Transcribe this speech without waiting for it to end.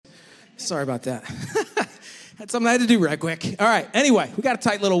Sorry about that. Had something I had to do right quick. All right, anyway, we got a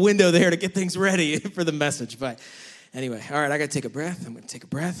tight little window there to get things ready for the message. But anyway, all right, I got to take a breath. I'm going to take a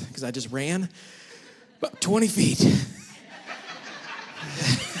breath because I just ran about 20 feet.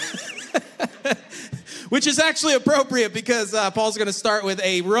 Which is actually appropriate because Paul's going to start with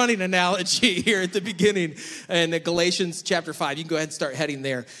a running analogy here at the beginning in Galatians chapter 5. You can go ahead and start heading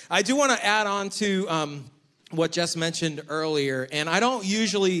there. I do want to add on to what Jess mentioned earlier, and I don't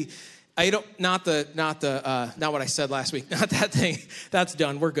usually, not what I said last week, not that thing. That's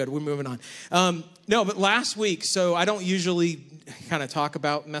done. We're good. We're moving on. No, but last week, so I don't usually kind of talk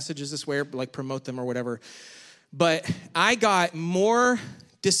about messages this way or like promote them or whatever, but I got more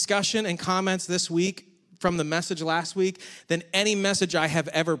discussion and comments this week from the message last week than any message I have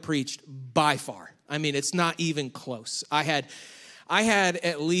ever preached by far. I mean, it's not even close. I had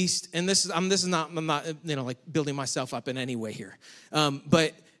at least, and I'm not like building myself up in any way here,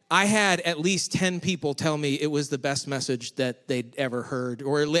 but I had at least 10 people tell me it was the best message that they'd ever heard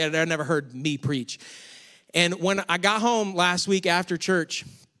or they'd never heard me preach. And when I got home last week after church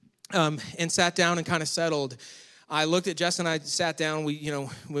and sat down and kind of settled, I looked at Jess and I sat down,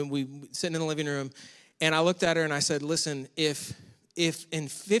 when we sitting in the living room, and I looked at her and I said, listen, if in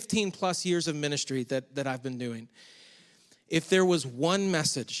 15 plus years of ministry that I've been doing, if there was one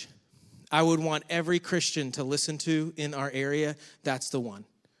message I would want every Christian to listen to in our area, that's the one.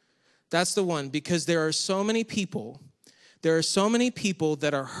 That's the one, because there are so many people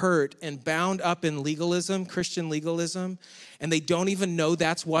that are hurt and bound up in legalism, Christian legalism, and they don't even know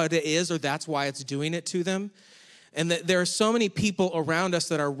that's what it is or that's why it's doing it to them. And that there are so many people around us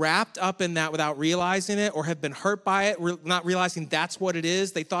that are wrapped up in that without realizing it or have been hurt by it, not realizing that's what it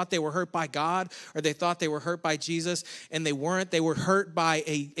is. They thought they were hurt by God or they thought they were hurt by Jesus, and they weren't. They were hurt by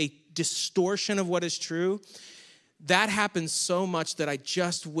a distortion of what is true. That happens so much that I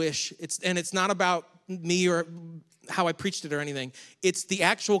just wish, it's not about me or how I preached it or anything. It's the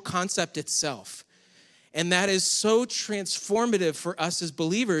actual concept itself. And that is so transformative for us as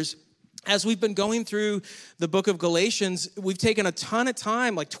believers. As we've been going through the book of Galatians, we've taken a ton of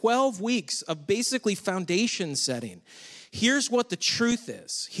time, like 12 weeks of basically foundation setting. Here's what the truth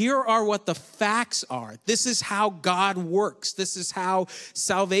is. Here are what the facts are. This is how God works. This is how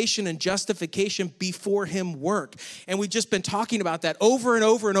salvation and justification before him work. And we've just been talking about that over and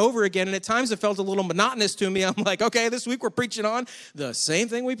over and over again. And at times it felt a little monotonous to me. I'm like, okay, this week we're preaching on the same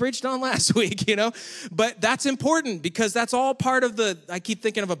thing we preached on last week, But that's important because that's all part of I keep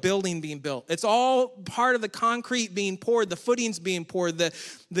thinking of a building being built. It's all part of the concrete being poured, the footings being poured,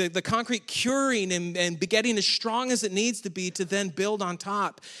 the concrete curing and getting as strong as it needs to be to then build on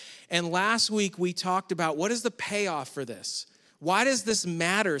top. And last week we talked about what is the payoff for this? Why does this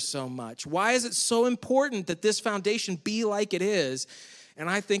matter so much? Why is it so important that this foundation be like it is? And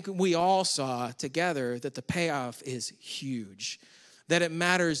I think we all saw together that the payoff is huge, that it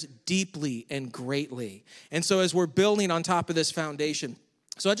matters deeply and greatly. And so as we're building on top of this foundation,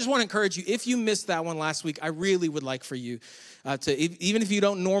 so I just want to encourage you, if you missed that one last week, I really would like for you to, even if you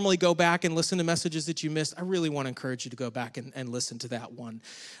don't normally go back and listen to messages that you missed, I really want to encourage you to go back and listen to that one.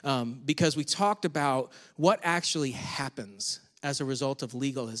 Because we talked about what actually happens as a result of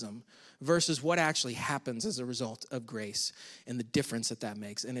legalism versus what actually happens as a result of grace and the difference that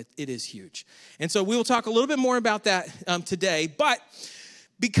makes. And it is huge. And so we will talk a little bit more about that today. But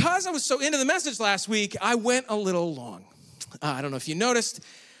because I was so into the message last week, I went a little long. I don't know if you noticed.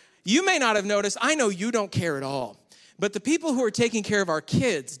 You may not have noticed. I know you don't care at all. But the people who are taking care of our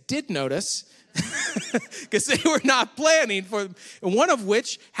kids did notice because they were not planning for, one of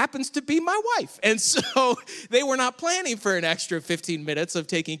which happens to be my wife. And so they were not planning for an extra 15 minutes of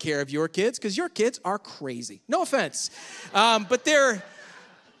taking care of your kids because your kids are crazy. No offense. But they're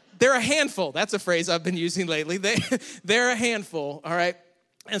a handful. That's a phrase I've been using lately. They're a handful, all right?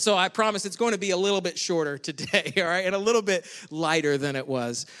 And so I promise it's going to be a little bit shorter today, all right, and a little bit lighter than it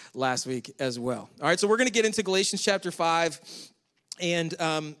was last week as well. All right, so we're going to get into Galatians chapter 5. And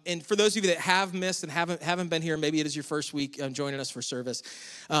for those of you that have missed and haven't been here, maybe it is your first week joining us for service,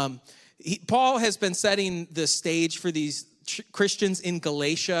 Paul has been setting the stage for these Christians in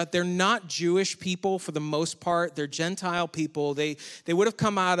Galatia. They're not Jewish people for the most part. They're Gentile people. They would have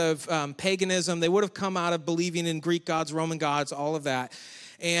come out of paganism. They would have come out of believing in Greek gods, Roman gods, all of that.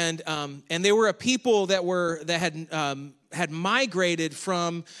 And they were a people that had migrated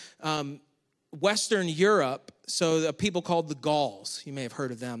from Western Europe So the people called the Gauls, you may have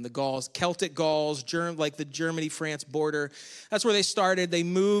heard of them, the Gauls, Celtic Gauls, like the Germany-France border. That's where they started. They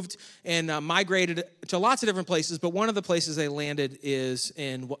moved and migrated to lots of different places, but one of the places they landed is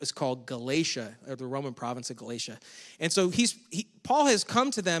in what is called Galatia, or the Roman province of Galatia. And so Paul has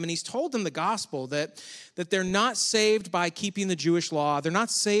come to them and he's told them the gospel that they're not saved by keeping the Jewish law. They're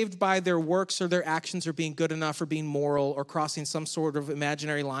not saved by their works or their actions or being good enough or being moral or crossing some sort of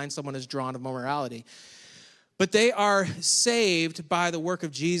imaginary line someone has drawn of morality. But they are saved by the work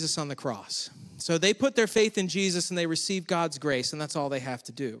of Jesus on the cross. So they put their faith in Jesus and they receive God's grace, and that's all they have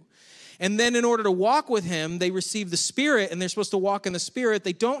to do. And then in order to walk with him, they receive the Spirit, and they're supposed to walk in the Spirit.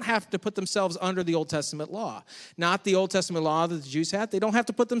 They don't have to put themselves under the Old Testament law. Not the Old Testament law that the Jews had. They don't have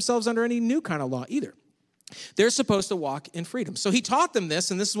to put themselves under any new kind of law either. They're supposed to walk in freedom. So he taught them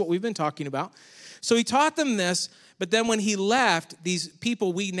this, and this is what we've been talking about. So he taught them this, but then when he left, these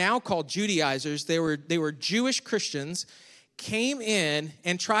people we now call Judaizers, they were Jewish Christians, came in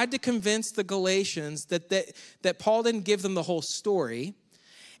and tried to convince the Galatians that Paul didn't give them the whole story.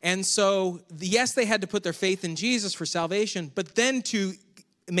 And so, yes, they had to put their faith in Jesus for salvation, but then to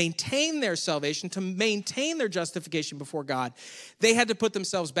maintain their salvation, to maintain their justification before God, they had to put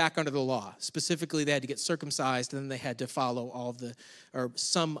themselves back under the law. Specifically, they had to get circumcised, and then they had to follow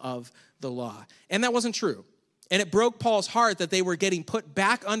some of the law. And that wasn't true. And it broke Paul's heart that they were getting put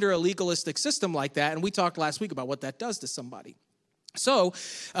back under a legalistic system like that. And we talked last week about what that does to somebody. So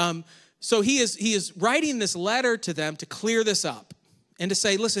he is writing this letter to them to clear this up. And to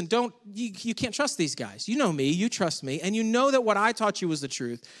say, listen, you can't trust these guys. You know me, you trust me, and you know that what I taught you was the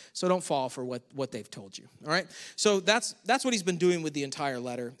truth, so don't fall for what they've told you, all right? So that's what he's been doing with the entire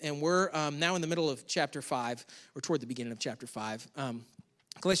letter, and we're now in the middle of chapter 5, or toward the beginning of chapter 5,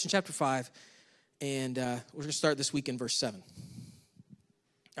 Galatians chapter 5, and we're going to start this week in verse 7. All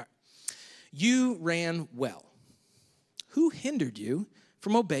right. You ran well. Who hindered you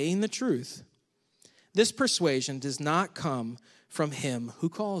from obeying the truth? This persuasion does not come from him who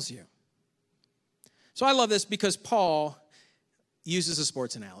calls you. So I love this because Paul uses a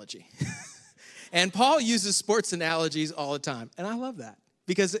sports analogy. And Paul uses sports analogies all the time. And I love that.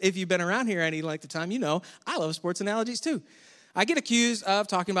 Because if you've been around here any length of time, you know I love sports analogies too. I get accused of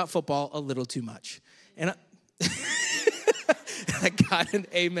talking about football a little too much. And I got an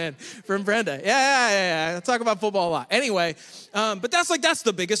amen from Brenda. Yeah. I talk about football a lot. Anyway, but that's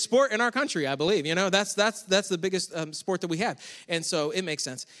the biggest sport in our country, I believe. You know, that's the biggest sport that we have. And so it makes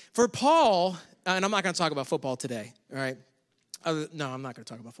sense. For Paul, and I'm not going to talk about football today, all right? No, I'm not going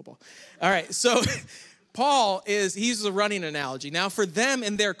to talk about football. All right, so Paul he uses a running analogy. Now, for them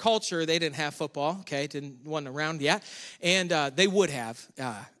in their culture, they didn't have football, okay? Wasn't around yet. And they would have,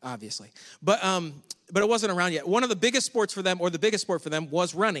 obviously. But it wasn't around yet. One of the biggest sports for them, or the biggest sport for them,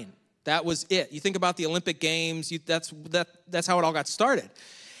 was running. That was it. You think about the Olympic Games, that's how it all got started.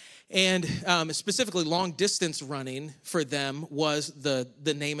 And specifically, long-distance running for them was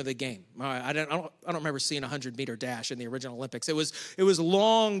the name of the game. I don't remember seeing a 100-meter dash in the original Olympics. It was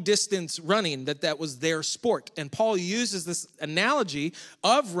long-distance running that was their sport. And Paul uses this analogy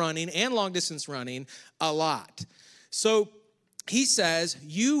of running and long-distance running a lot. So he says,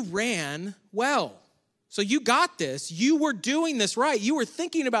 you ran well. So you got this. You were doing this right. You were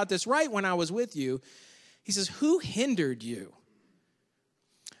thinking about this right when I was with you. He says, who hindered you?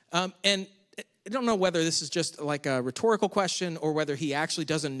 And I don't know whether this is just like a rhetorical question or whether he actually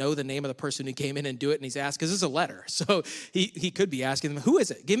doesn't know the name of the person who came in and do it, and he's asked, because this is a letter. So he could be asking them, who is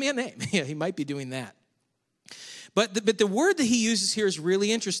it? Give me a name. Yeah, he might be doing that. But the word that he uses here is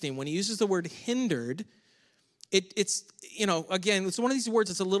really interesting. When he uses the word hindered, it's, again, it's one of these words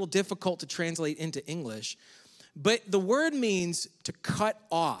that's a little difficult to translate into English. But the word means to cut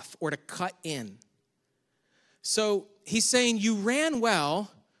off or to cut in. So he's saying, you ran well.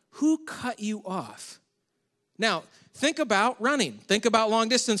 Who cut you off? Now, think about running. Think about long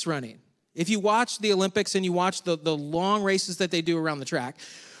distance running. If you watch the Olympics and you watch the long races that they do around the track,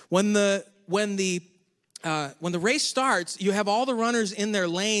 when the race starts, you have all the runners in their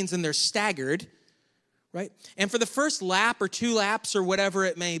lanes and they're staggered, right? And for the first lap or 2 laps or whatever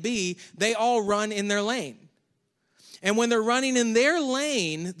it may be, they all run in their lane. And when they're running in their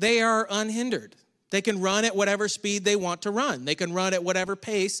lane, they are unhindered. They can run at whatever speed they want to run. They can run at whatever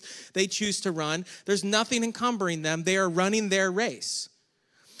pace they choose to run. There's nothing encumbering them. They are running their race.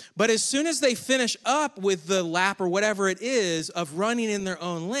 But as soon as they finish up with the lap or whatever it is of running in their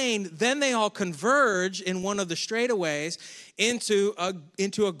own lane, then they all converge in one of the straightaways into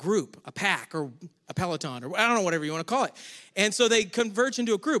a group, a pack, or a peloton, or I don't know, whatever you want to call it. And so they converge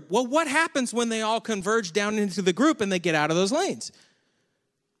into a group. Well, what happens when they all converge down into the group and they get out of those lanes?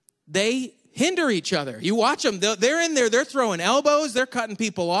 They hinder each other. You watch them, they're in there, they're throwing elbows, they're cutting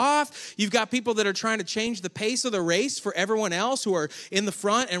people off. You've got people that are trying to change the pace of the race for everyone else who are in the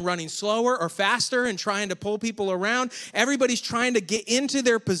front and running slower or faster and trying to pull people around. Everybody's trying to get into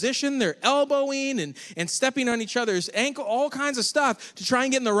their position. They're elbowing and stepping on each other's ankle, all kinds of stuff to try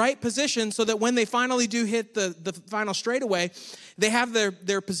and get in the right position so that when they finally do hit the final straightaway, they have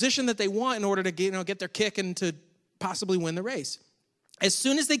their position that they want in order to get their kick and to possibly win the race. As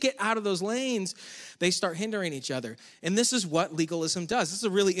soon as they get out of those lanes, they start hindering each other. And this is what legalism does. This is a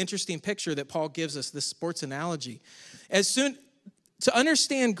really interesting picture that Paul gives us, this sports analogy. To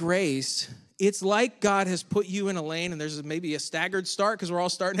understand grace, it's like God has put you in a lane, and there's maybe a staggered start because we're all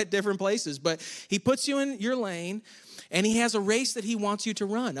starting at different places, but he puts you in your lane, and he has a race that he wants you to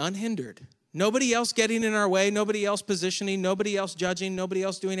run unhindered. Nobody else getting in our way, nobody else positioning, nobody else judging, nobody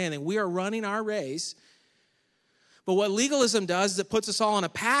else doing anything. We are running our race. But what legalism does is it puts us all in a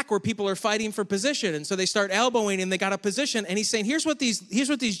pack where people are fighting for position. And so they start elbowing and they got a position. And he's saying, here's what these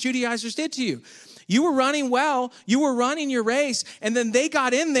Judaizers did to you. You were running well, you were running your race, and then they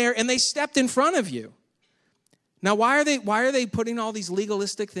got in there and they stepped in front of you. Now, why are they putting all these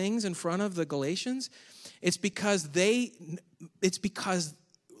legalistic things in front of the Galatians? It's because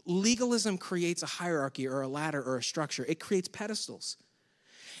legalism creates a hierarchy or a ladder or a structure. It creates pedestals.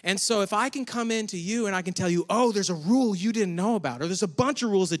 And so if I can come into you and I can tell you, oh, there's a rule you didn't know about, or there's a bunch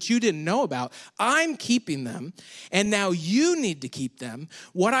of rules that you didn't know about, I'm keeping them, and now you need to keep them.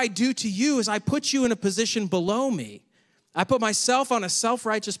 What I do to you is I put you in a position below me. I put myself on a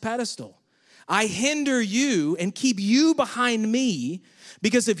self-righteous pedestal. I hinder you and keep you behind me,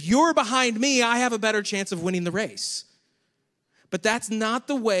 because if you're behind me, I have a better chance of winning the race. But that's not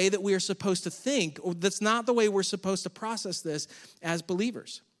the way that we are supposed to think, or that's not the way we're supposed to process this as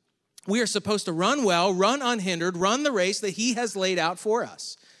believers. We are supposed to run well, run unhindered, run the race that he has laid out for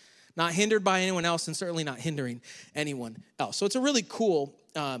us. Not hindered by anyone else, and certainly not hindering anyone else. So it's a really cool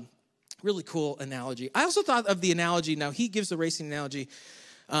analogy. I also thought of the analogy, now he gives the racing analogy,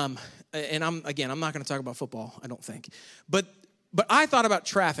 and I'm not going to talk about football, I don't think. But I thought about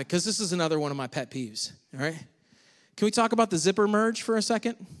traffic, because this is another one of my pet peeves, all right? Can we talk about the zipper merge for a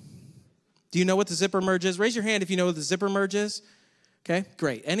second? Do you know what the zipper merge is? Raise your hand if you know what the zipper merge is. Okay,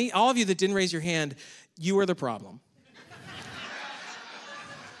 great. All of you that didn't raise your hand, you are the problem.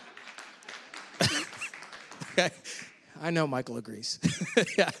 Okay, I know Michael agrees.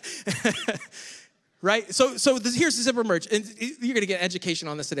 Yeah. Right? So here's the zipper merge. And you're going to get education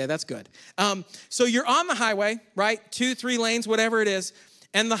on this today. That's good. So you're on the highway, right? 2, 3 lanes, whatever it is.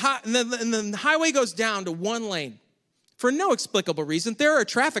 And the highway goes down to 1 lane. For no explicable reason. There are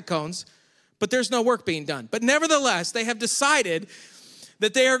traffic cones, but there's no work being done. But nevertheless, they have decided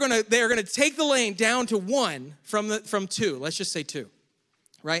that they are going to take the lane down to 1 from 2. Let's just say 2,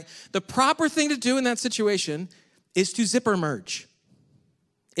 right? The proper thing to do in that situation is to zipper merge.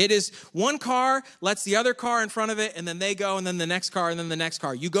 It is one car lets the other car in front of it, and then they go, and then the next car, and then the next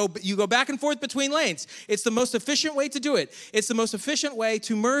car. You go back and forth between lanes. It's the most efficient way to do it. It's the most efficient way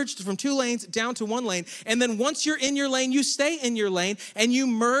to merge from 2 lanes down to 1 lane. And then once you're in your lane, you stay in your lane, and you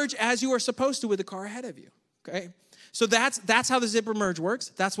merge as you are supposed to with the car ahead of you, okay? So that's how the zipper merge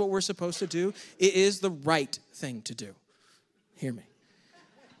works. That's what we're supposed to do. It is the right thing to do. Hear me.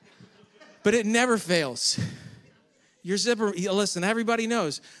 But it never fails. Your zipper, listen, everybody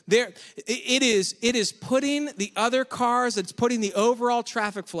knows. It is putting the other cars, it's putting the overall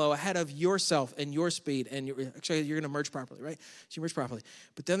traffic flow ahead of yourself and your speed. And you're going to merge properly, right? So you merge properly.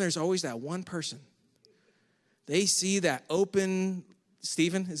 But then there's always that one person. They see that open,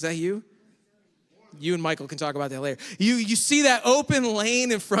 Stephen, is that you? You and Michael can talk about that later. You see that open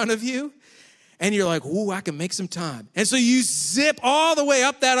lane in front of you, and you're like, ooh, I can make some time. And so you zip all the way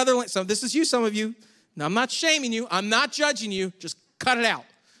up that other lane. So this is you, some of you. Now, I'm not shaming you. I'm not judging you. Just cut it out,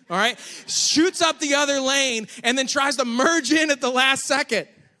 all right? Shoots up the other lane and then tries to merge in at the last second,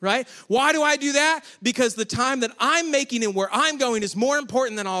 right? Why do I do that? Because the time that I'm making and where I'm going is more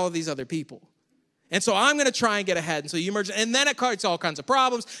important than all of these other people. And so I'm going to try and get ahead. And so you merge, and then it creates all kinds of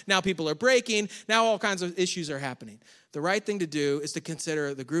problems. Now people are breaking. Now all kinds of issues are happening. The right thing to do is to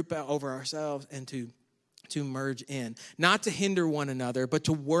consider the group over ourselves and to merge in. Not to hinder one another, but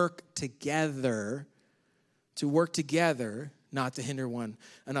to work together. To work together, not to hinder one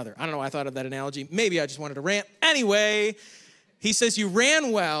another. I don't know why I thought of that analogy. Maybe I just wanted to rant. Anyway, he says, you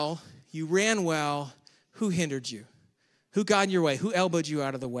ran well. Who hindered you? Who got in your way? Who elbowed you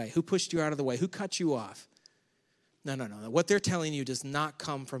out of the way? Who pushed you out of the way? Who cut you off? No. What they're telling you does not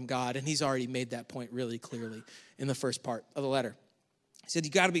come from God, and he's already made that point really clearly in the first part of the letter. He said,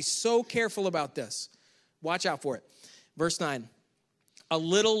 you got to be so careful about this. Watch out for it. Verse 9, a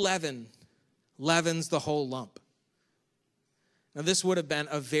little leaven leavens the whole lump. Now, this would have been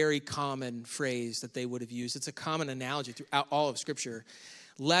a very common phrase that they would have used. It's a common analogy throughout all of Scripture.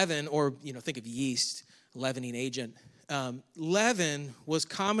 Leaven, or think of yeast, leavening agent. Leaven was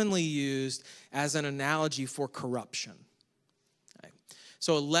commonly used as an analogy for corruption. Right?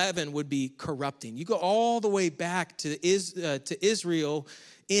 So a leaven would be corrupting. You go all the way back to Israel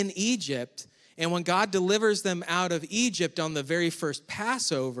in Egypt, and when God delivers them out of Egypt on the very first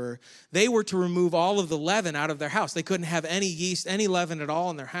Passover, they were to remove all of the leaven out of their house. They couldn't have any yeast, any leaven at all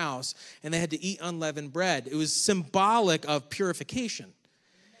in their house, and they had to eat unleavened bread. It was symbolic of purification.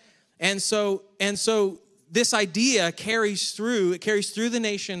 And so this idea carries through the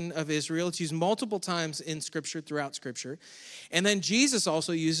nation of Israel. It's used multiple times in Scripture, throughout Scripture. And then Jesus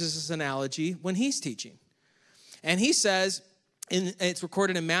also uses this analogy when he's teaching. And he says, it's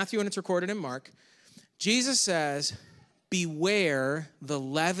recorded in Matthew and it's recorded in Mark, Jesus says, beware the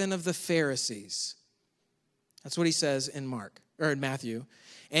leaven of the Pharisees. That's what he says in Matthew.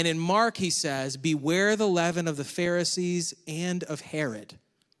 And in Mark, he says, beware the leaven of the Pharisees and of Herod.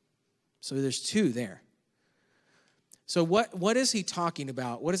 So there's two there. So what is he talking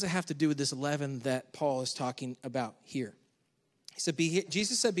about? What does it have to do with this leaven that Paul is talking about here?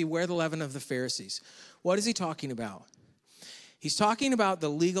 Jesus said, beware the leaven of the Pharisees. What is he talking about? He's talking about the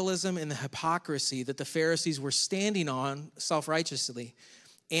legalism and the hypocrisy that the Pharisees were standing on self-righteously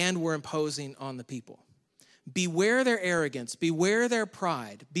and were imposing on the people. Beware their arrogance. Beware their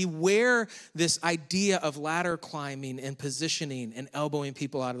pride. Beware this idea of ladder climbing and positioning and elbowing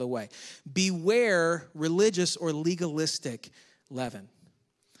people out of the way. Beware religious or legalistic leaven.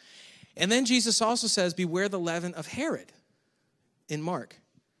 And then Jesus also says, beware the leaven of Herod in Mark.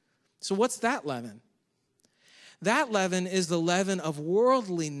 So what's that leaven? That leaven is the leaven of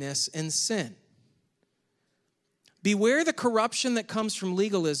worldliness and sin. Beware the corruption that comes from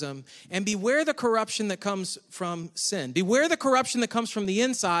legalism, and beware the corruption that comes from sin. Beware the corruption that comes from the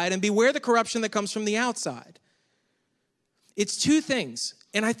inside, and beware the corruption that comes from the outside. It's two things,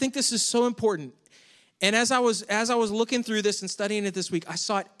 and I think this is so important. And as I was looking through this and studying it this week, I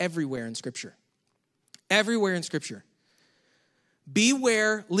saw it everywhere in Scripture. Everywhere in Scripture.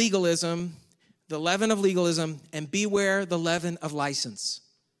 Beware legalism, the leaven of legalism, and beware the leaven of license.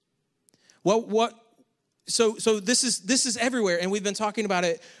 So this is everywhere, and we've been talking about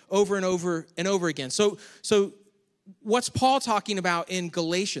it over and over and over again. So what's Paul talking about in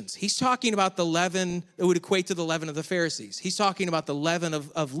Galatians? He's talking about the leaven that would equate to the leaven of the Pharisees. He's talking about the leaven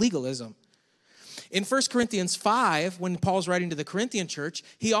of legalism. In 1 Corinthians 5, when Paul's writing to the Corinthian church,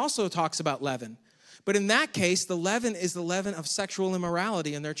 he also talks about leaven. But in that case, the leaven is the leaven of sexual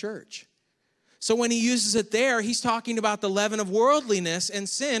immorality in their church. So when he uses it there, he's talking about the leaven of worldliness and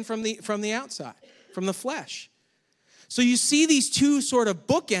sin from the outside, from the flesh. So you see these two sort of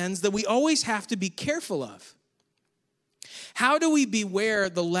bookends that we always have to be careful of. How do we beware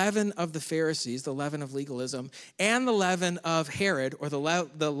the leaven of the Pharisees, the leaven of legalism, and the leaven of Herod, or the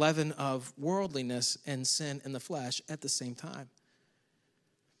leaven of worldliness and sin in the flesh at the same time?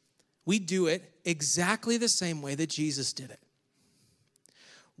 We do it exactly the same way that Jesus did it.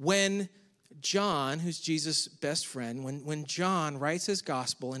 When John, who's Jesus' best friend, when John writes his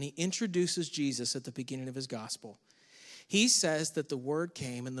gospel and he introduces Jesus at the beginning of his gospel, he says that the Word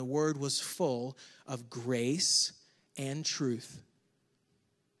came and the Word was full of grace and truth.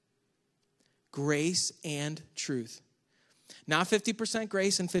 Grace and truth. Not 50%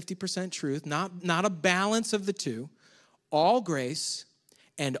 grace and 50% truth, not a balance of the two. All grace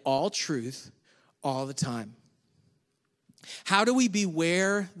and all truth all the time. How do we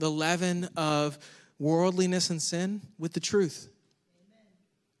beware the leaven of worldliness and sin? With the truth. Amen.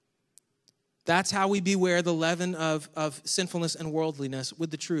 That's how we beware the leaven of sinfulness and worldliness, with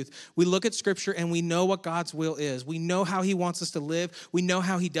the truth. We look at Scripture and we know what God's will is. We know how He wants us to live. We know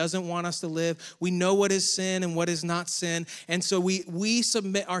how He doesn't want us to live. We know what is sin and what is not sin. And so we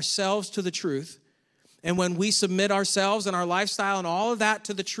submit ourselves to the truth. And when we submit ourselves and our lifestyle and all of that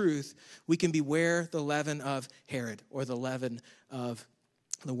to the truth, we can beware the leaven of Herod, or the leaven of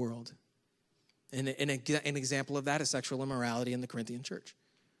the world. And an example of that is sexual immorality in the Corinthian church.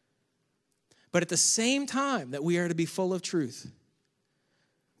 But at the same time that we are to be full of truth,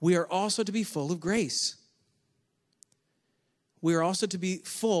 we are also to be full of grace. We are also to be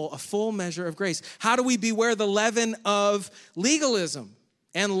a full measure of grace. How do we beware the leaven of legalism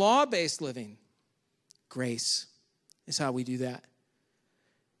and law-based living? Grace is how we do that.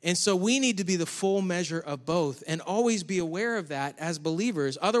 And so we need to be the full measure of both and always be aware of that as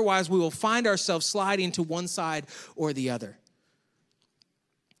believers. Otherwise, we will find ourselves sliding to one side or the other.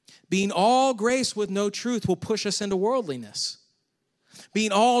 Being all grace with no truth will push us into worldliness.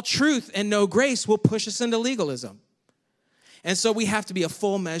 Being all truth and no grace will push us into legalism. And so we have to be a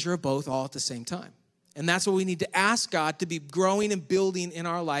full measure of both all at the same time. And that's what we need to ask God to be growing and building in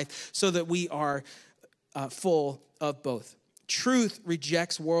our life so that we are full of both. Truth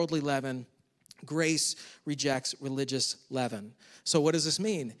rejects worldly leaven. Grace rejects religious leaven. So what does this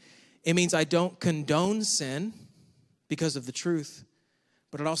mean? It means I don't condone sin because of the truth,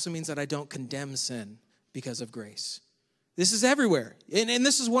 but it also means that I don't condemn sin because of grace. This is everywhere. And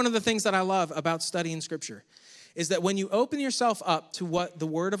this is one of the things that I love about studying Scripture, is that when you open yourself up to what the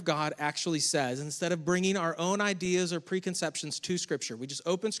Word of God actually says, instead of bringing our own ideas or preconceptions to Scripture, we just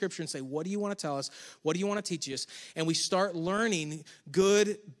open Scripture and say, what do you want to tell us? What do you want to teach us? And we start learning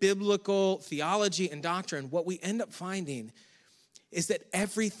good biblical theology and doctrine. What we end up finding is that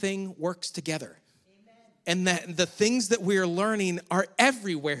everything works together. Amen. And that the things that we are learning are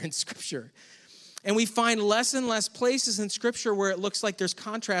everywhere in Scripture. And we find less and less places in Scripture where it looks like there's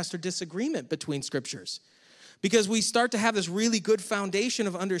contrast or disagreement between Scriptures. Because we start to have this really good foundation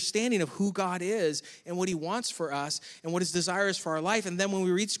of understanding of who God is and what he wants for us and what his desire is for our life. And then when we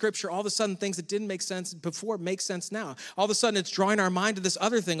read Scripture, all of a sudden things that didn't make sense before make sense now. All of a sudden it's drawing our mind to this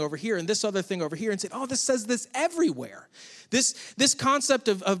other thing over here and this other thing over here and saying, oh, this says this everywhere. This concept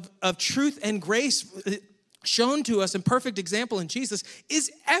of truth and grace shown to us in perfect example in Jesus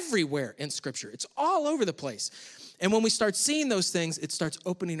is everywhere in Scripture. It's all over the place. And when we start seeing those things, it starts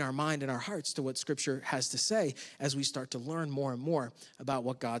opening our mind and our hearts to what Scripture has to say as we start to learn more and more about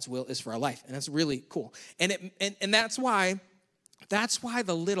what God's will is for our life. And that's really cool. And that's why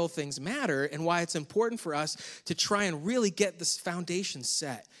the little things matter and why it's important for us to try and really get this foundation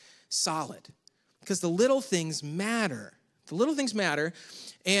set solid. Because the little things matter. The little things matter.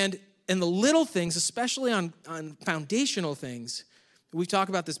 And the little things, especially on foundational things, we talk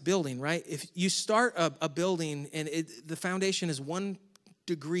about this building, right? If you start a building and the foundation is 1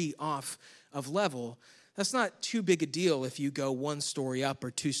 degree off of level, that's not too big a deal if you go 1 story up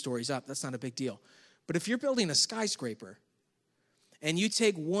or 2 stories up. That's not a big deal. But if you're building a skyscraper and you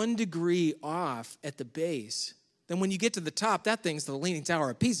take 1 degree off at the base, then when you get to the top, that thing's the Leaning Tower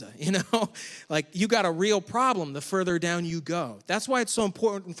of Pisa, you know? Like, you got a real problem the further down you go. That's why it's so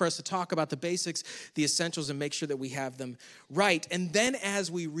important for us to talk about the basics, the essentials, and make sure that we have them right. And then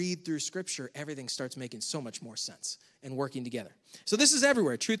as we read through Scripture, everything starts making so much more sense and working together. So this is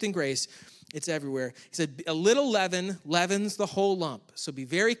everywhere. Truth and grace, it's everywhere. He said, a little leaven leavens the whole lump. So be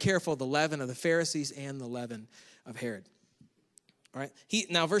very careful of the leaven of the Pharisees and the leaven of Herod. All right?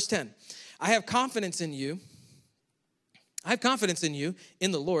 Now, verse 10. I have confidence in you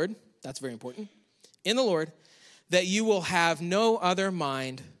in the Lord, that's very important, in the Lord, that you will have no other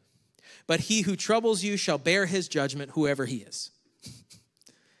mind, but he who troubles you shall bear his judgment, whoever he is.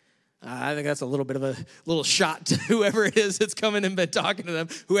 I think that's a little bit of a little shot to whoever it is that's coming and been talking to them,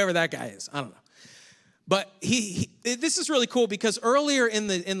 whoever that guy is. I don't know. But this is really cool because earlier in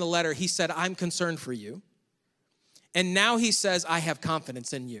the letter, he said, I'm concerned for you. And now he says, I have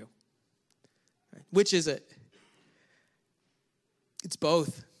confidence in you. Which is it? It's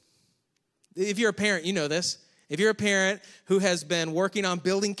both. If you're a parent, you know this. If you're a parent who has been working on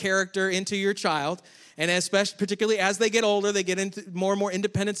building character into your child, and especially particularly as they get older, they get into more and more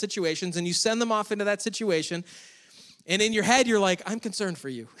independent situations, and you send them off into that situation, and in your head, you're like, I'm concerned for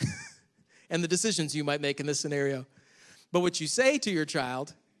you and the decisions you might make in this scenario. But what you say to your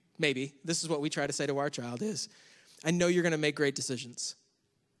child, maybe, this is what we try to say to our child is, I know you're going to make great decisions.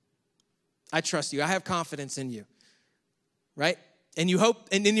 I trust you. I have confidence in you, right? And you hope,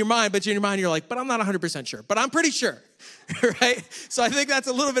 and in your mind, you're like, but I'm not 100% sure, but I'm pretty sure, right? So I think that's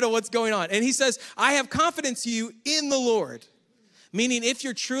a little bit of what's going on. And he says, I have confidence in you in the Lord. Meaning if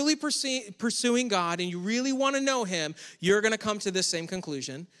you're truly pursuing God and you really want to know him, you're going to come to this same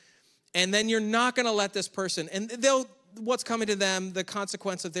conclusion. And then you're not going to let this person, and what's coming to them, the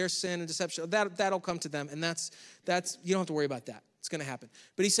consequence of their sin and deception, that'll come to them. And that's you don't have to worry about that. It's going to happen.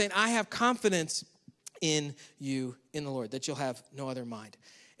 But he's saying, I have confidence in you, in the Lord, that you'll have no other mind.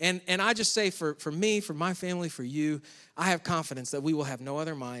 And I just say for me, for my family, for you, I have confidence that we will have no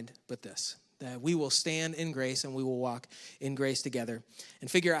other mind but this, that we will stand in grace and we will walk in grace together and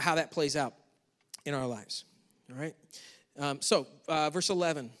figure out how that plays out in our lives, all right? Verse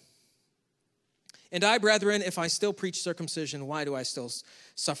 11. And I, brethren, if I still preach circumcision, why do I still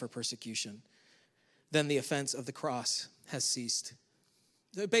suffer persecution? Then the offense of the cross has ceased.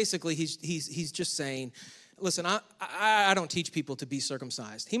 Basically, he's just saying, listen, I don't teach people to be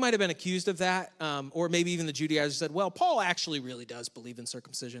circumcised. He might have been accused of that, or maybe even the Judaizers said, well, Paul actually really does believe in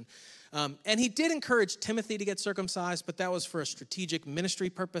circumcision. And he did encourage Timothy to get circumcised, but that was for a strategic ministry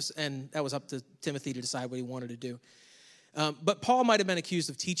purpose, and that was up to Timothy to decide what he wanted to do. But Paul might have been accused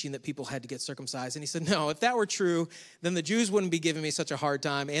of teaching that people had to get circumcised. And he said, no, if that were true, then the Jews wouldn't be giving me such a hard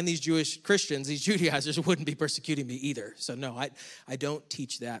time. And these Jewish Christians, these Judaizers, wouldn't be persecuting me either. So no, I don't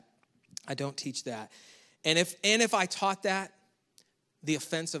teach that. I don't teach that. And if I taught that, the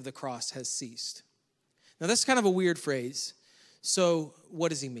offense of the cross has ceased. Now, that's kind of a weird phrase. So what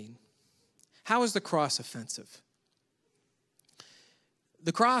does he mean? How is the cross offensive?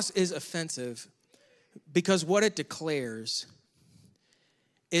 The cross is offensive because what it declares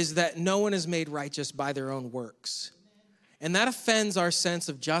is that no one is made righteous by their own works. And that offends our sense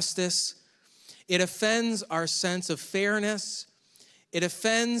of justice. It offends our sense of fairness. It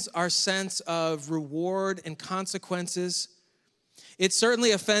offends our sense of reward and consequences. It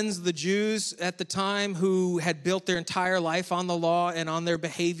certainly offends the Jews at the time who had built their entire life on the law and on their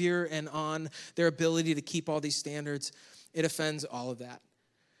behavior and on their ability to keep all these standards. It offends all of that.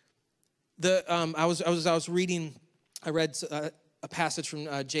 I was reading, I read a passage from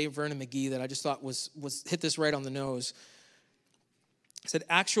J. Vernon McGee that I just thought was hit this right on the nose. It said,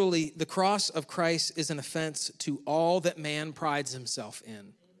 actually, the cross of Christ is an offense to all that man prides himself in.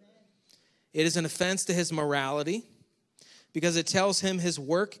 Amen. It is an offense to his morality because it tells him his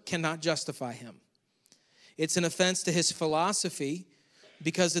work cannot justify him. It's an offense to his philosophy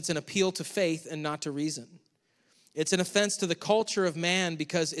because it's an appeal to faith and not to reason. It's an offense to the culture of man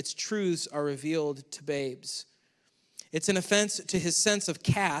because its truths are revealed to babes. It's an offense to his sense of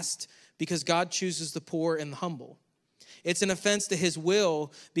caste because God chooses the poor and the humble. It's an offense to his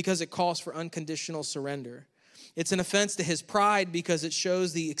will because it calls for unconditional surrender. It's an offense to his pride because it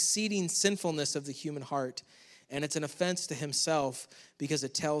shows the exceeding sinfulness of the human heart. And it's an offense to himself because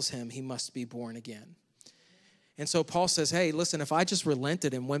it tells him he must be born again. And so Paul says, hey, listen, if I just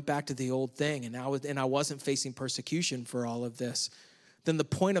relented and went back to the old thing and I wasn't facing persecution for all of this, then the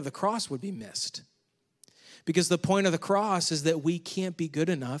point of the cross would be missed. Because the point of the cross is that we can't be good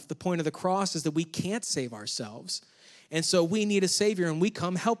enough. The point of the cross is that we can't save ourselves. And so we need a Savior and we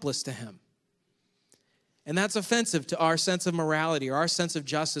come helpless to him. And that's offensive to our sense of morality or our sense of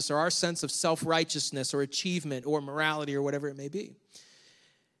justice or our sense of self-righteousness or achievement or morality or whatever it may be.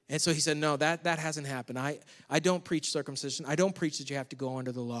 And so he said, no, that hasn't happened. I don't preach circumcision. I don't preach that you have to go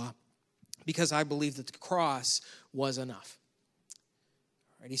under the law because I believe that the cross was enough.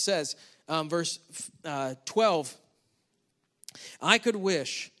 All right, he says, verse 12, I could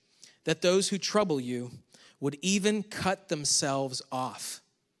wish that those who trouble you would even cut themselves off.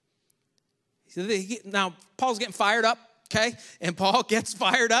 Now, Paul's getting fired up, okay? And Paul gets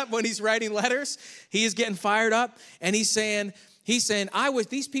fired up when he's writing letters. He is getting fired up, and he's saying, I wish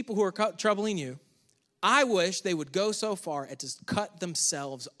these people who are troubling you, I wish they would go so far as to cut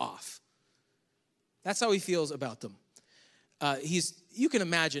themselves off. That's how he feels about them. You can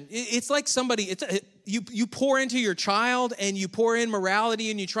imagine, it's like somebody, you pour into your child and you pour in morality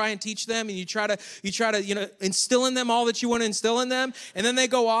and you try and teach them and you try to instill in them all that you want to instill in them. And then they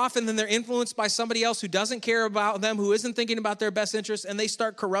go off and then they're influenced by somebody else who doesn't care about them, who isn't thinking about their best interests, and they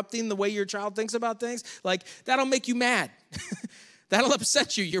start corrupting the way your child thinks about things. Like, that'll make you mad. That'll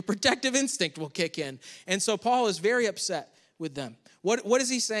upset you. Your protective instinct will kick in. And so Paul is very upset with them. What is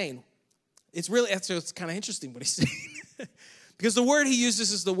he saying? It's kind of interesting what he's saying. Because the word he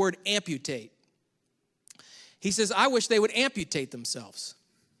uses is the word amputate. He says, I wish they would amputate themselves.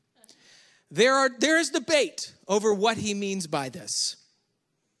 There is debate over what he means by this.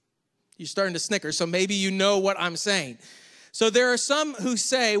 You're starting to snicker, so maybe you know what I'm saying. So there are some who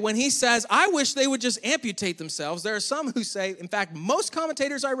say, when he says, I wish they would just amputate themselves, there are some who say, in fact, most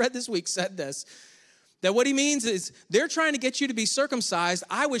commentators I read this week said this, that what he means is they're trying to get you to be circumcised.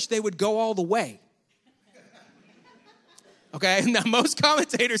 I wish they would go all the way. Okay, now most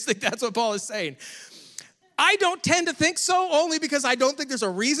commentators think that's what Paul is saying. I don't tend to think so, only because I don't think there's a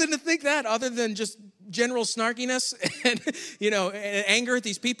reason to think that other than just general snarkiness and, and anger at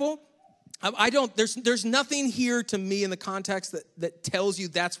these people. There's nothing here to me in the context that tells you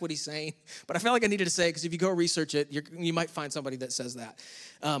that's what he's saying. But I felt like I needed to say it because if you go research it, you might find somebody that says that.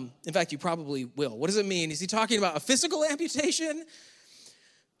 In fact, you probably will. What does it mean? Is he talking about a physical amputation?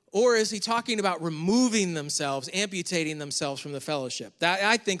 Or is he talking about removing themselves, amputating themselves from the fellowship?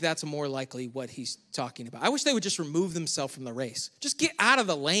 I think that's more likely what he's talking about. I wish they would just remove themselves from the race. Just get out of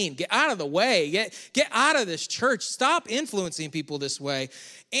the lane. Get out of the way. Get out of this church. Stop influencing people this way.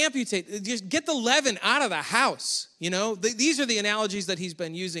 Amputate. Just get the leaven out of the house. These are the analogies that he's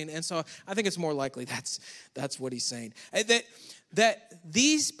been using. And so I think it's more likely that's what he's saying. That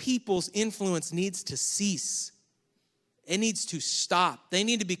these people's influence needs to cease. It needs to stop. They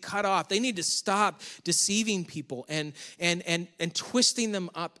need to be cut off. They need to stop deceiving people and twisting them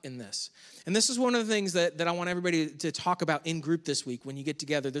up in this. And this is one of the things that I want everybody to talk about in group this week when you get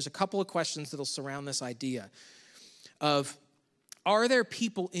together. There's a couple of questions that'll surround this idea of, are there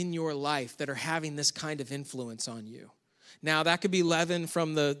people in your life that are having this kind of influence on you? Now, that could be leaven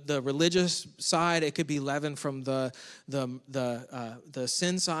from the religious side. It could be leaven from the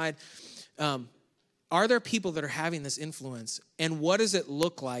sin side. Are there people that are having this influence? And what does it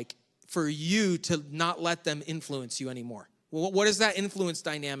look like for you to not let them influence you anymore? What does that influence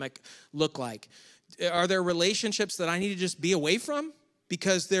dynamic look like? Are there relationships that I need to just be away from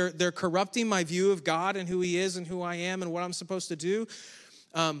because they're corrupting my view of God and who he is and who I am and what I'm supposed to do?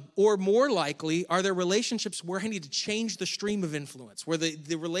 Or more likely, are there relationships where I need to change the stream of influence, where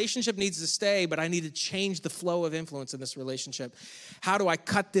the relationship needs to stay, but I need to change the flow of influence in this relationship? How do I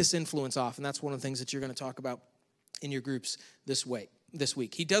cut this influence off? And that's one of the things that you're going to talk about in your groups this week.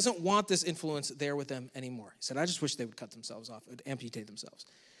 He doesn't want this influence there with them anymore. He said, I just wish they would cut themselves off, would amputate themselves.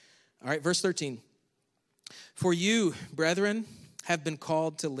 All right, verse 13. For you, brethren, have been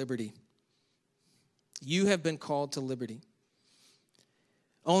called to liberty. You have been called to liberty.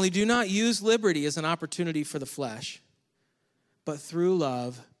 Only do not use liberty as an opportunity for the flesh, but through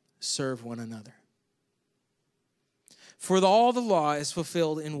love serve one another. For all the law is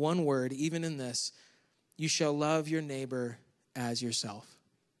fulfilled in one word, even in this, you shall love your neighbor as yourself.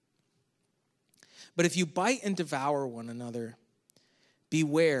 But if you bite and devour one another,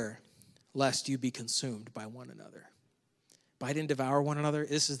 beware lest you be consumed by one another. Bite and devour one another.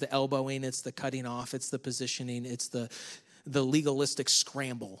 This is the elbowing, it's the cutting off, it's the positioning, it's the legalistic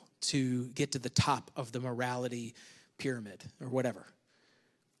scramble to get to the top of the morality pyramid or whatever.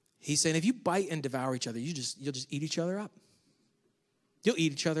 He's saying if you bite and devour each other, you'll just eat each other up. You'll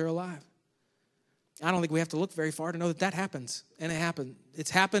eat each other alive. I don't think we have to look very far to know that happens. And it happened.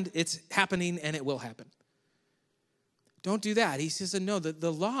 It's happened, it's happening, and it will happen. Don't do that. He says, no,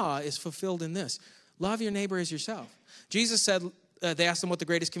 the law is fulfilled in this. Love your neighbor as yourself. Jesus said, they asked him what the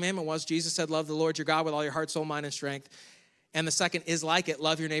greatest commandment was. Jesus said, love the Lord your God with all your heart, soul, mind, and strength. And the second is like it,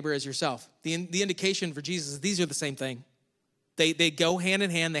 love your neighbor as yourself. The indication for Jesus is these are the same thing. They go hand in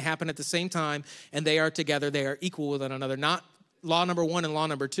hand, they happen at the same time, and they are together, they are equal with one another. Not law number 1 and law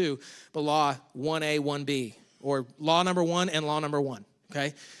number 2, but law 1A, 1B, or law number 1 and law number 1,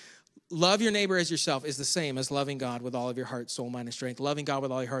 okay? Love your neighbor as yourself is the same as loving God with all of your heart, soul, mind, and strength. Loving God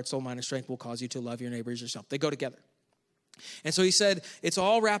with all your heart, soul, mind, and strength will cause you to love your neighbor as yourself. They go together. And so he said, it's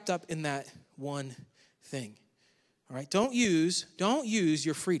all wrapped up in that one thing. All right, don't use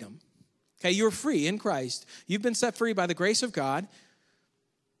your freedom. Okay, you're free in Christ. You've been set free by the grace of God.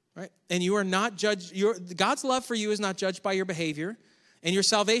 Right? And you are not judged. God's love for you is not judged by your behavior, and your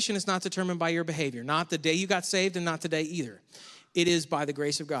salvation is not determined by your behavior. Not the day you got saved and not today either. It is by the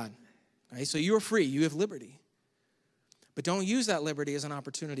grace of God. Right? So you are free. You have liberty. But don't use that liberty as an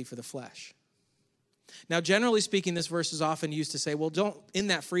opportunity for the flesh. Now, generally speaking, this verse is often used to say, well, don't in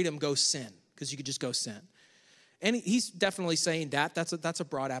that freedom go sin, because you could just go sin. And he's definitely saying that. That's a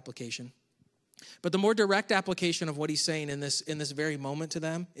broad application. But the more direct application of what he's saying in this very moment to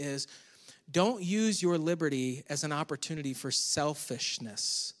them is, don't use your liberty as an opportunity for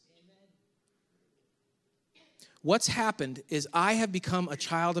selfishness. Amen. What's happened is I have become a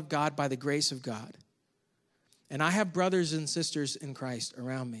child of God by the grace of God. And I have brothers and sisters in Christ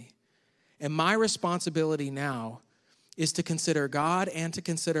around me. And my responsibility now is to consider God and to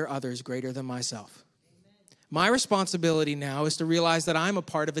consider others greater than myself. Amen. My responsibility now is to realize that I'm a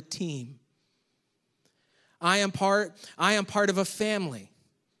part of a team. I am part of a family.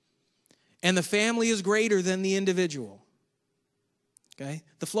 And the family is greater than the individual. Okay?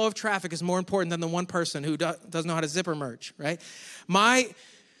 The flow of traffic is more important than the one person who doesn't know how to zipper merge, right? My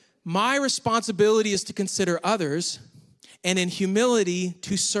responsibility is to consider others and in humility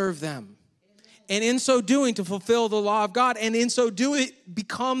to serve them. And in so doing, to fulfill the law of God, and in so doing,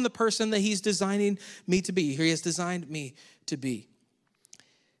 become the person that he's designing me to be. He has designed me to be.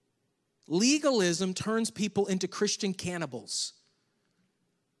 Legalism turns people into Christian cannibals,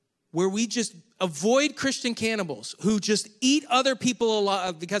 where we just avoid Christian cannibals who just eat other people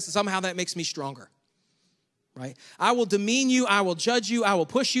alive because somehow that makes me stronger, right? I will demean you, I will judge you, I will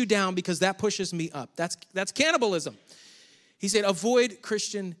push you down because that pushes me up. That's cannibalism. He said, avoid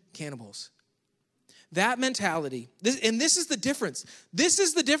Christian cannibals. That mentality, and this is the difference. This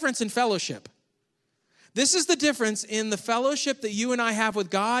is the difference in fellowship. This is the difference in the fellowship that you and I have with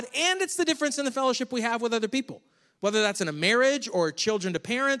God, and it's the difference in the fellowship we have with other people. Whether that's in a marriage or children to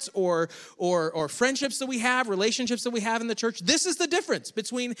parents or friendships that we have, relationships that we have in the church. This is the difference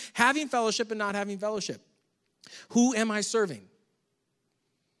between having fellowship and not having fellowship. Who am I serving?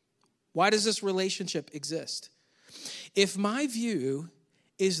 Why does this relationship exist? If my view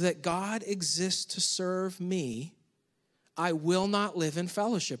is that God exists to serve me, I will not live in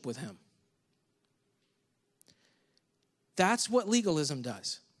fellowship with him. That's what legalism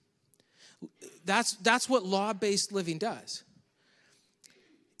does. That's what law-based living does.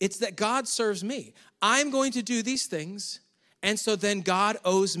 It's that God serves me. I'm going to do these things, and so then God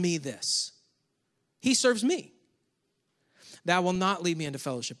owes me this. He serves me. That will not lead me into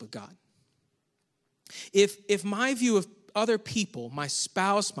fellowship with God. If my view of other people, my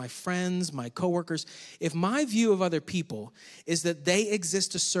spouse, my friends, my coworkers, if my view of other people is that they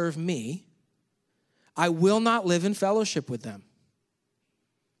exist to serve me, I will not live in fellowship with them.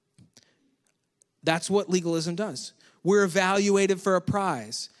 That's what legalism does. We're evaluated for a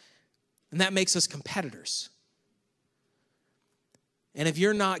prize, and that makes us competitors. And if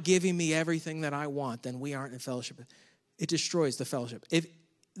you're not giving me everything that I want, then we aren't in fellowship. It destroys the fellowship.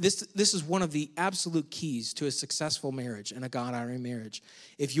 This is one of the absolute keys to a successful marriage and a God-honoring marriage.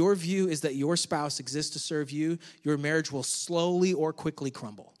 If your view is that your spouse exists to serve you, your marriage will slowly or quickly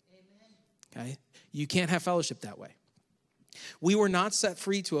crumble. Amen. Okay? You can't have fellowship that way. We were not set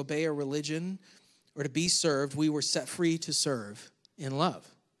free to obey a religion or to be served. We were set free to serve in love.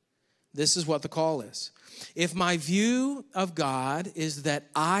 This is what the call is. If my view of God is that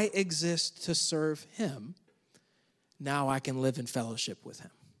I exist to serve him, now I can live in fellowship with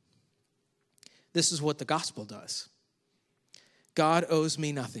him. This is what the gospel does. God owes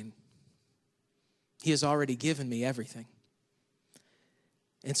me nothing. He has already given me everything.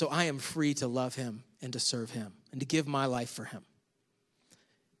 And so I am free to love him and to serve him and to give my life for him.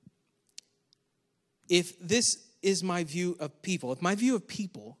 If this is my view of people, if my view of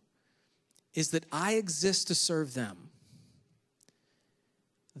people is that I exist to serve them,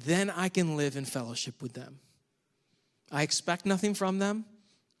 then I can live in fellowship with them. I expect nothing from them.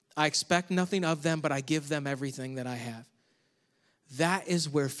 I expect nothing of them, but I give them everything that I have. That is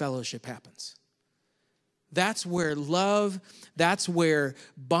where fellowship happens. That's where love, that's where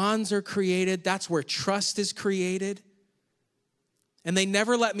bonds are created, that's where trust is created. And they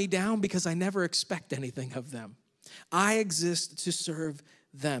never let me down because I never expect anything of them. I exist to serve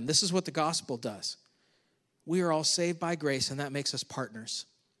them. This is what the gospel does. We are all saved by grace, and that makes us partners.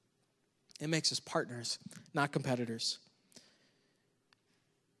 It makes us partners, not competitors.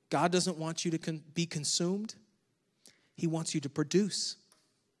 God doesn't want you to be consumed. He wants you to produce.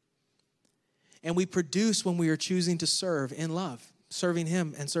 And we produce when we are choosing to serve in love, serving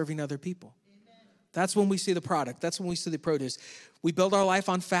him and serving other people. Amen. That's when we see the product. That's when we see the produce. We build our life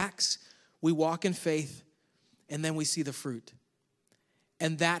on facts. We walk in faith. And then we see the fruit.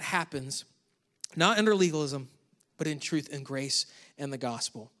 And that happens not under legalism, but in truth and grace and the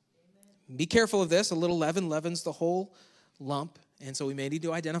gospel. Amen. Be careful of this. A little leaven leavens the whole lump. And so we may need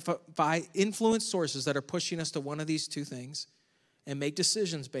to identify influence sources that are pushing us to one of these two things and make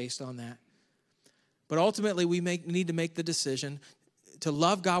decisions based on that. But ultimately, we need to make the decision to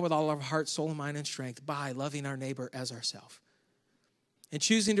love God with all our heart, soul, and mind, and strength by loving our neighbor as ourselves. And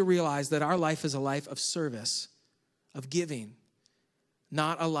choosing to realize that our life is a life of service, of giving,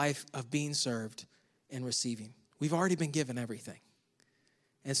 not a life of being served and receiving. We've already been given everything.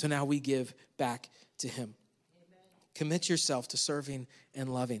 And so now we give back to him. Amen. Commit yourself to serving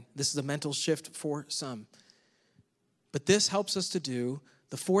and loving. This is a mental shift for some. But this helps us to do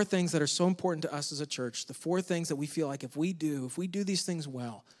the four things that are so important to us as a church, the four things that we feel like if we do these things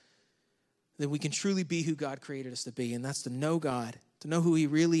well, then we can truly be who God created us to be. And that's to know God, to know who he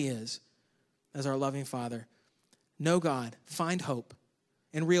really is as our loving Father. Know God, find hope,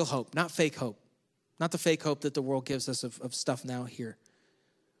 and real hope, not fake hope. Not the fake hope that the world gives us of stuff now here.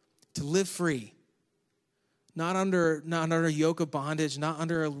 To live free, not under a yoke of bondage, not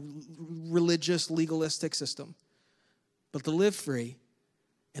under a religious, legalistic system, but to live free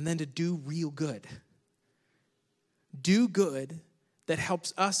and then to do real good. Do good that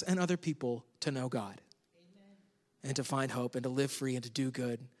helps us and other people to know God. Amen. And to find hope and to live free and to do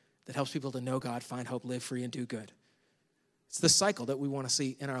good that helps people to know God, find hope, live free, and do good. It's the cycle that we want to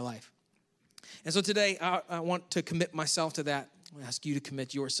see in our life. And so today, I want to commit myself to that. I ask you to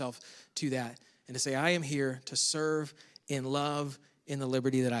commit yourself to that and to say, I am here to serve in love in the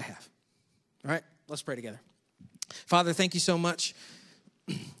liberty that I have. All right, let's pray together. Father, thank you so much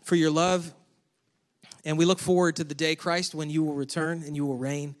for your love. And we look forward to the day, Christ, when you will return and you will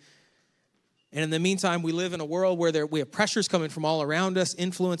reign. And in the meantime, we live in a world where we have pressures coming from all around us,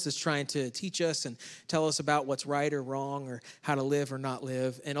 influences trying to teach us and tell us about what's right or wrong or how to live or not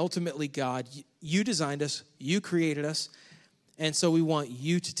live. And ultimately, God, you designed us, you created us, and so we want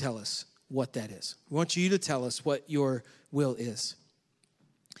you to tell us what that is. We want you to tell us what your will is.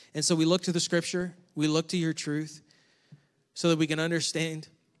 And so we look to the scripture, we look to your truth so that we can understand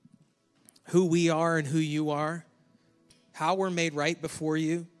who we are and who you are, how we're made right before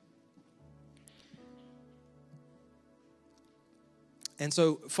you. And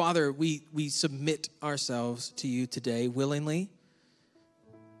so, Father, we submit ourselves to you today willingly,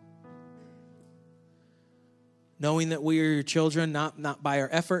 knowing that we are your children, not by our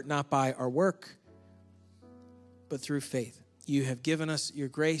effort, not by our work, but through faith. You have given us your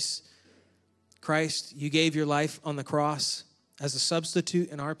grace. Christ, you gave your life on the cross as a substitute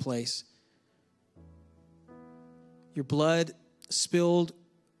in our place. Your blood spilled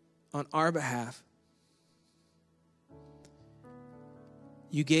on our behalf.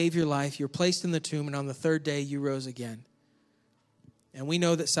 You gave your life, you're placed in the tomb, and on the third day you rose again. And we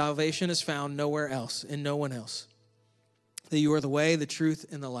know that salvation is found nowhere else, in no one else. That you are the way, the truth,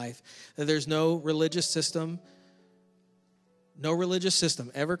 and the life. That there's no religious system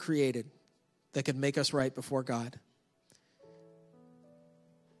ever created that could make us right before God.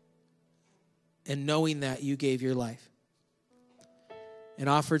 And knowing that, you gave your life and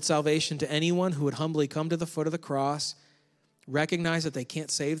offered salvation to anyone who would humbly come to the foot of the cross, recognize that they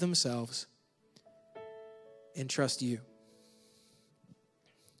can't save themselves, and trust you.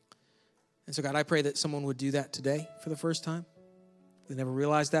 And so, God, I pray that someone would do that today for the first time. They never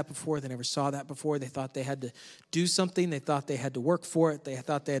realized that before. They never saw that before. They thought they had to do something. They thought they had to work for it. They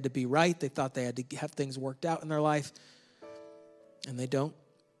thought they had to be right. They thought they had to have things worked out in their life. And they don't.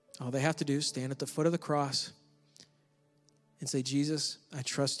 All they have to do is stand at the foot of the cross and say, Jesus, I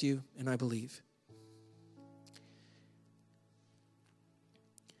trust you and I believe.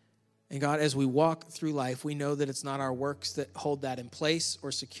 And God, as we walk through life, we know that it's not our works that hold that in place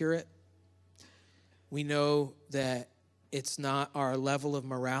or secure it. We know that it's not our level of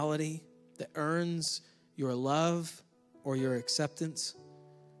morality that earns your love or your acceptance.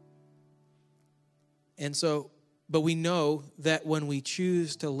 And so, but we know that when we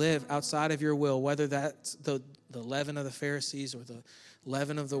choose to live outside of your will, whether that's the leaven of the Pharisees or the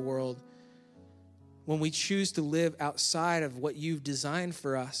leaven of the world, when we choose to live outside of what you've designed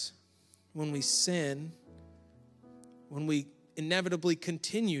for us, when we sin, when we inevitably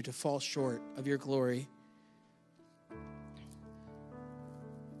continue to fall short of your glory,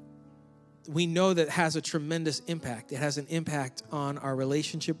 we know that it has a tremendous impact. It has an impact on our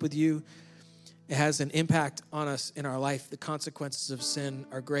relationship with you. It has an impact on us in our life. The consequences of sin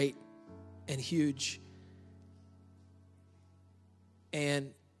are great and huge.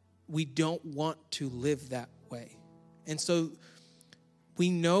 And we don't want to live that way. And so we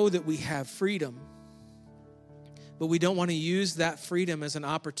know that we have freedom, but we don't want to use that freedom as an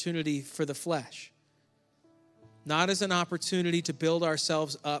opportunity for the flesh. Not as an opportunity to build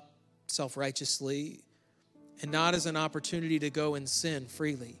ourselves up self-righteously, and not as an opportunity to go and sin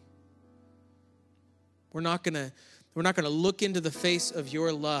freely. We're not going to look into the face of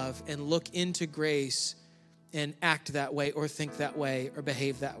your love and look into grace and act that way or think that way or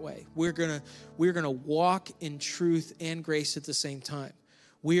behave that way. We're going to walk in truth and grace at the same time.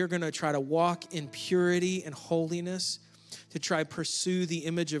 We are going to try to walk in purity and holiness, to try to pursue the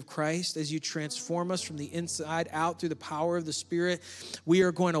image of Christ as you transform us from the inside out through the power of the Spirit. We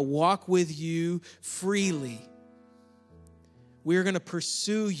are going to walk with you freely. We are going to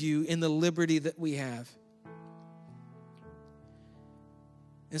pursue you in the liberty that we have.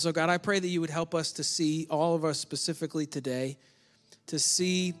 And so, God, I pray that you would help us to see, all of us specifically today, to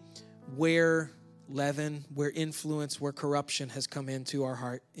see where leaven, where influence, where corruption has come into our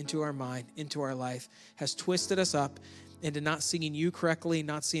heart, into our mind, into our life, has twisted us up into not seeing you correctly,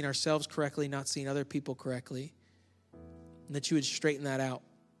 not seeing ourselves correctly, not seeing other people correctly, and that you would straighten that out.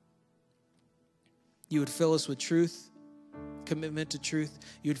 You would fill us with truth, commitment to truth.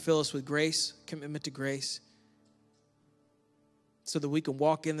 You would fill us with grace, commitment to grace, so that we can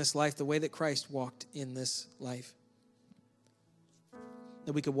walk in this life the way that Christ walked in this life.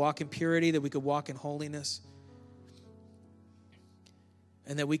 That we could walk in purity, that we could walk in holiness,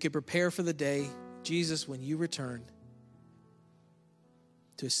 and that we could prepare for the day, Jesus, when you return,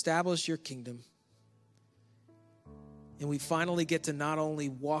 to establish your kingdom. And we finally get to not only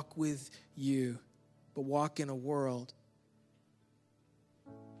walk with you, but walk in a world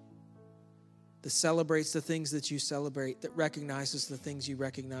that celebrates the things that you celebrate, that recognizes the things you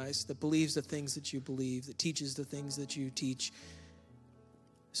recognize, that believes the things that you believe, that teaches the things that you teach,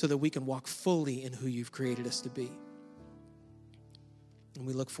 so that we can walk fully in who you've created us to be. And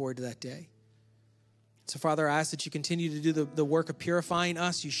we look forward to that day. So, Father, I ask that you continue to do the work of purifying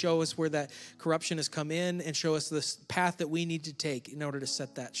us. You show us where that corruption has come in and show us this path that we need to take in order to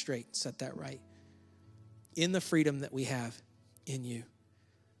set that straight, set that right. In the freedom that we have in you,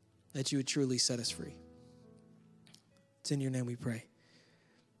 that you would truly set us free. It's in your name we pray.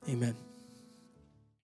 Amen.